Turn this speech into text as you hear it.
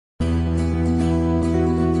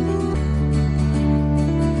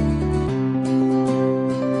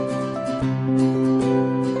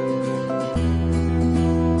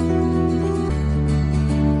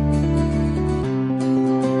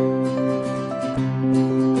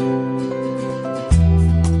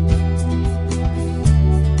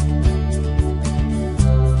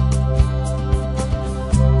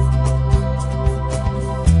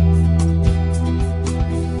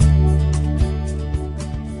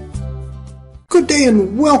day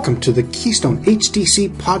and welcome to the Keystone HDC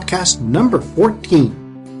podcast number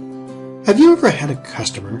 14. Have you ever had a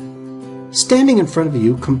customer standing in front of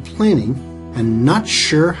you complaining and not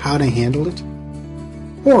sure how to handle it?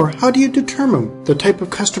 Or how do you determine the type of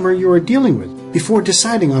customer you are dealing with before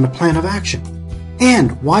deciding on a plan of action?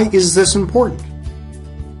 And why is this important?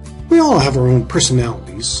 We all have our own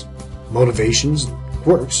personalities, motivations, and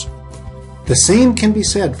quirks. The same can be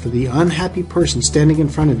said for the unhappy person standing in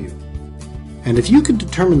front of you. And if you can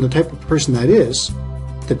determine the type of person that is,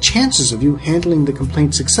 the chances of you handling the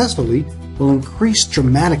complaint successfully will increase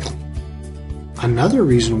dramatically. Another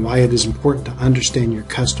reason why it is important to understand your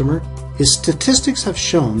customer is statistics have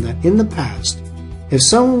shown that in the past, if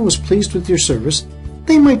someone was pleased with your service,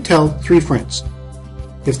 they might tell 3 friends.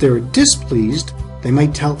 If they were displeased, they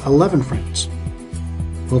might tell 11 friends.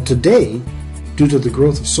 Well, today, due to the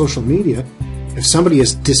growth of social media, if somebody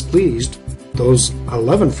is displeased, those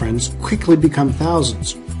 11 friends quickly become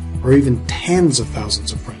thousands, or even tens of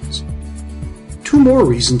thousands of friends. 2 more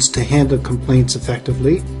reasons to handle complaints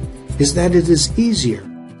effectively is that it is easier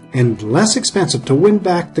and less expensive to win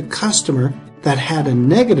back the customer that had a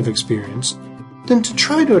negative experience than to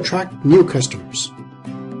try to attract new customers.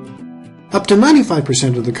 Up to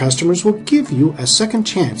 95% of the customers will give you a second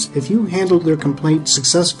chance if you handle their complaint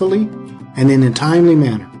successfully and in a timely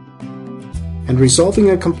manner. And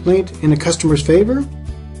resolving a complaint in a customer's favor,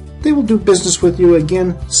 they will do business with you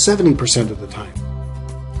again 70% of the time.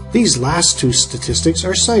 These last 2 statistics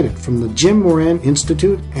are cited from the Jim Moran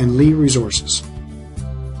Institute and Lee Resources.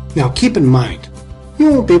 Now keep in mind,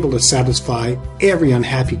 you won't be able to satisfy every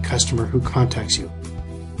unhappy customer who contacts you.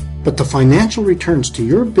 But the financial returns to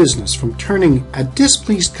your business from turning a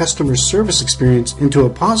displeased customer service experience into a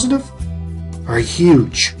positive are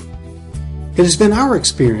huge. It has been our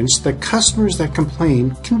experience that customers that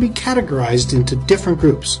complain can be categorized into different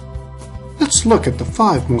groups. Let's look at the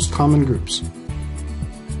 5 most common groups.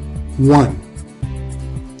 1.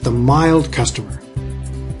 The mild customer.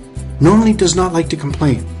 Normally does not like to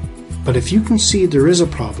complain, but if you can see there is a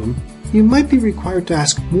problem, you might be required to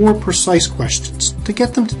ask more precise questions to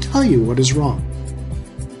get them to tell you what is wrong.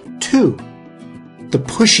 2. The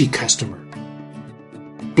pushy customer.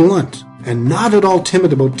 Blunt and not at all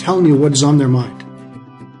timid about telling you what is on their mind.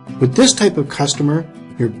 With this type of customer,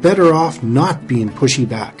 you're better off not being pushy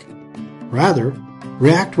back. Rather,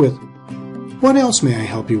 react with, "What else may I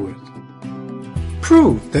help you with?"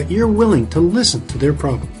 Prove that you're willing to listen to their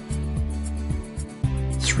problem.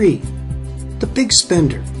 3. The big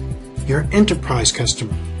spender, your enterprise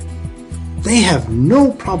customer. They have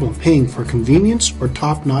no problem paying for convenience or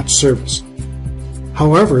top-notch service.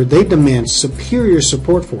 However, they demand superior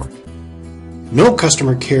support for it. No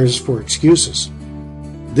customer cares for excuses.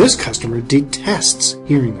 This customer detests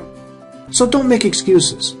hearing them. So don't make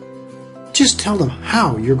excuses. Just tell them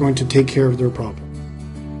how you're going to take care of their problem.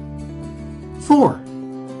 4.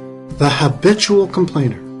 The habitual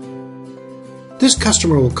complainer. This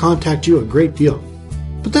customer will contact you a great deal,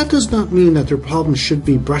 but that does not mean that their problems should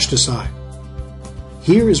be brushed aside.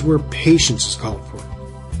 Here is where patience is called for.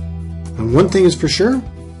 And one thing is for sure,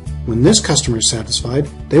 when this customer is satisfied,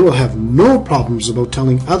 they will have no problems about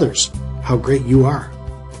telling others how great you are.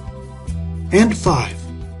 And 5.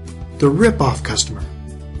 The rip-off customer.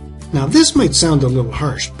 Now this might sound a little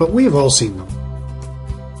harsh, but we've all seen them.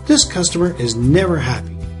 This customer is never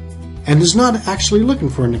happy and is not actually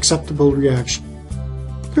looking for an acceptable reaction.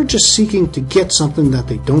 They're just seeking to get something that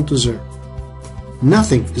they don't deserve.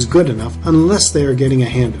 Nothing is good enough unless they are getting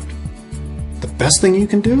a handout. The best thing you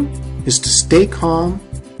can do is to stay calm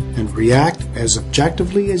and react as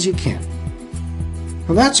objectively as you can.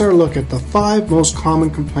 Now that's our look at the 5 most common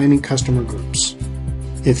complaining customer groups.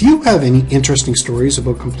 If you have any interesting stories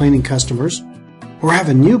about complaining customers, or have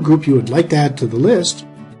a new group you would like to add to the list,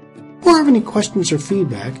 or have any questions or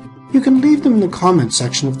feedback, you can leave them in the comments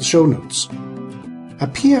section of the show notes. A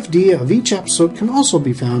PFD of each episode can also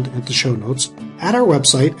be found at the show notes at our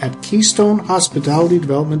website at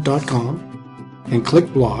keystonehospitalitydevelopment.com and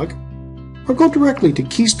click blog, or go directly to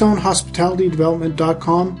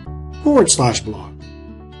keystonehospitalitydevelopment.com/blog.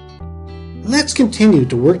 Let's continue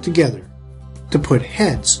to work together to put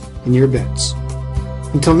heads in your beds.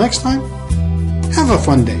 Until next time, have a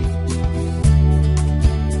fun day.